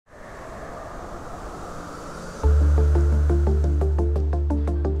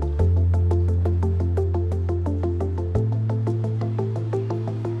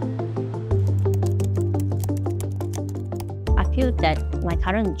that my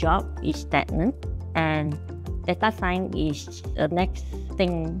current job is stagnant and data science is the next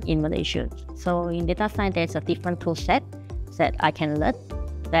thing in Malaysia. So in data science, there's a different tool set that I can learn.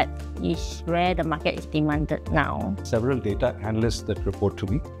 That is where the market is demanded now. Several data analysts that report to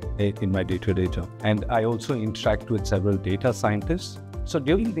me in my day-to-day job. And I also interact with several data scientists. So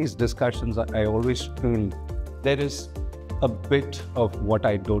during these discussions, I always feel there is a bit of what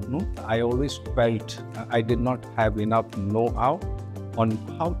I don't know. I always felt I did not have enough know-how on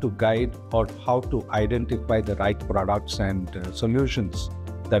how to guide or how to identify the right products and solutions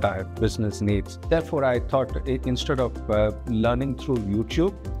that our business needs. Therefore, I thought instead of learning through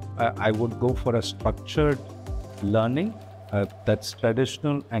YouTube, I would go for a structured learning that's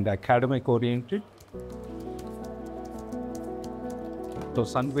traditional and academic oriented. So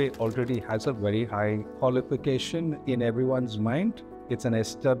Sunway already has a very high qualification in everyone's mind. It's an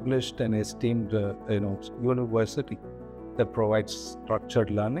established and esteemed university that provides structured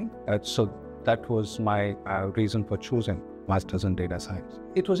learning. So that was my reason for choosing Masters in Data Science.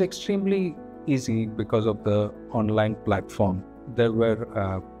 It was extremely easy because of the online platform. There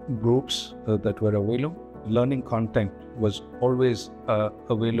were groups that were available. Learning content was always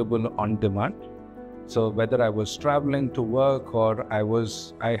available on demand. So whether I was traveling to work or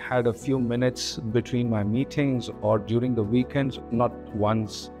I had a few minutes between my meetings or during the weekends, not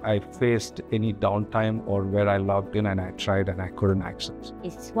once I faced any downtime or where I logged in and I tried and I couldn't access.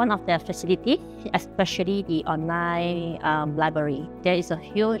 It's one of their facilities, especially the online library. There is a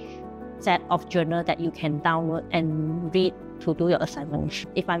huge set of journals that you can download and read to do your assignments.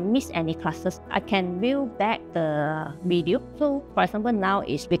 If I miss any classes, I can view back the video. So for example, now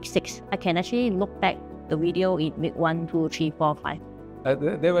it's week 6. I can actually look back the video in week 1, 2, 3, 4, 5.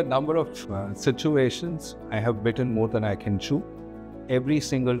 There were a number of situations. I have bitten more than I can chew. Every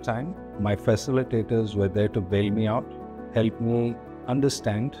single time, my facilitators were there to bail me out, help me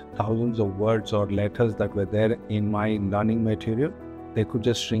understand thousands of words or letters that were there in my learning material. They could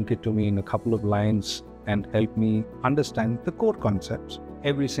just shrink it to me in a couple of lines and help me understand the core concepts.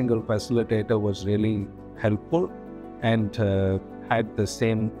 Every single facilitator was really helpful and had the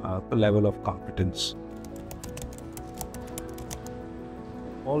same level of competence.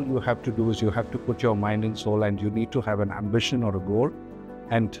 All you have to do is you have to put your mind and soul, and you need to have an ambition or a goal,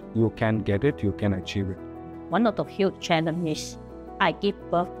 and you can get it, you can achieve it. One of the huge challenges, I give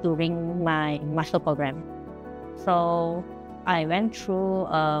birth during my master program. So I went through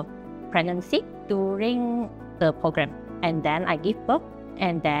a pregnancy during the program, and then I give birth,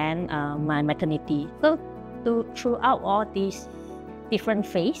 and then my maternity. So throughout all these different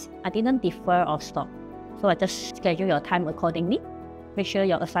phases, I didn't defer or stop. So I just schedule your time accordingly. Make sure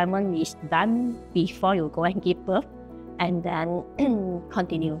your assignment is done before you go and give birth, and then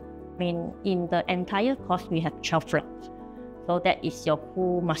continue. I mean, in the entire course, we have 12 blocks. So that is your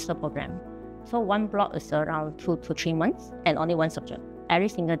full master program. So one block is around 2 to 3 months and only one subject. Every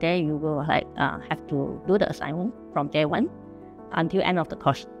single day you will have to do the assignment from day 1 until end of the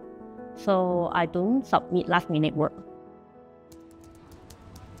course. So I don't submit last minute work.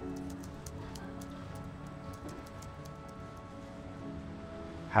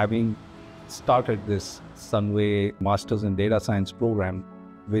 Having started this Sunway Masters in Data Science program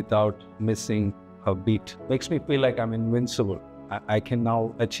without missing a beat makes me feel like I'm invincible. I can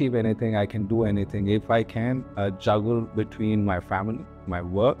now achieve anything, I can do anything. If I can juggle between my family, my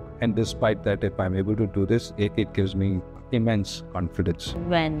work, and despite that, if I'm able to do this, it gives me immense confidence.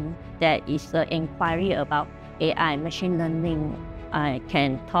 When there is an inquiry about AI, machine learning, I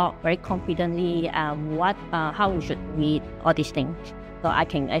can talk very confidently how you should read all these things. So I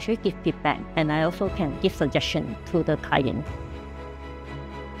can actually give feedback, and I also can give suggestions to the client.